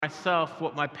myself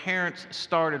what my parents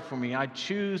started for me. I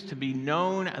choose to be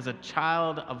known as a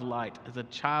child of light, as a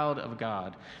child of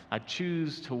God. I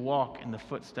choose to walk in the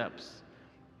footsteps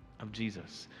of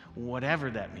Jesus, whatever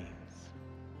that means.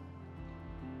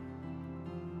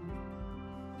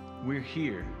 We're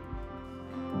here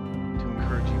to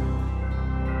encourage you.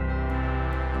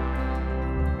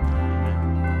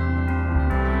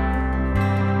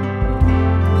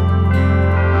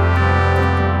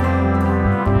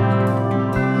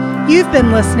 You've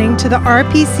been listening to the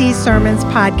RPC Sermons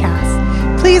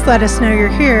podcast. Please let us know you're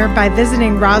here by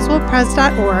visiting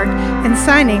roswellpress.org and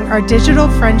signing our digital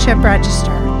friendship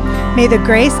register. May the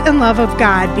grace and love of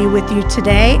God be with you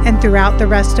today and throughout the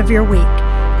rest of your week.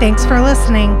 Thanks for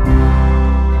listening.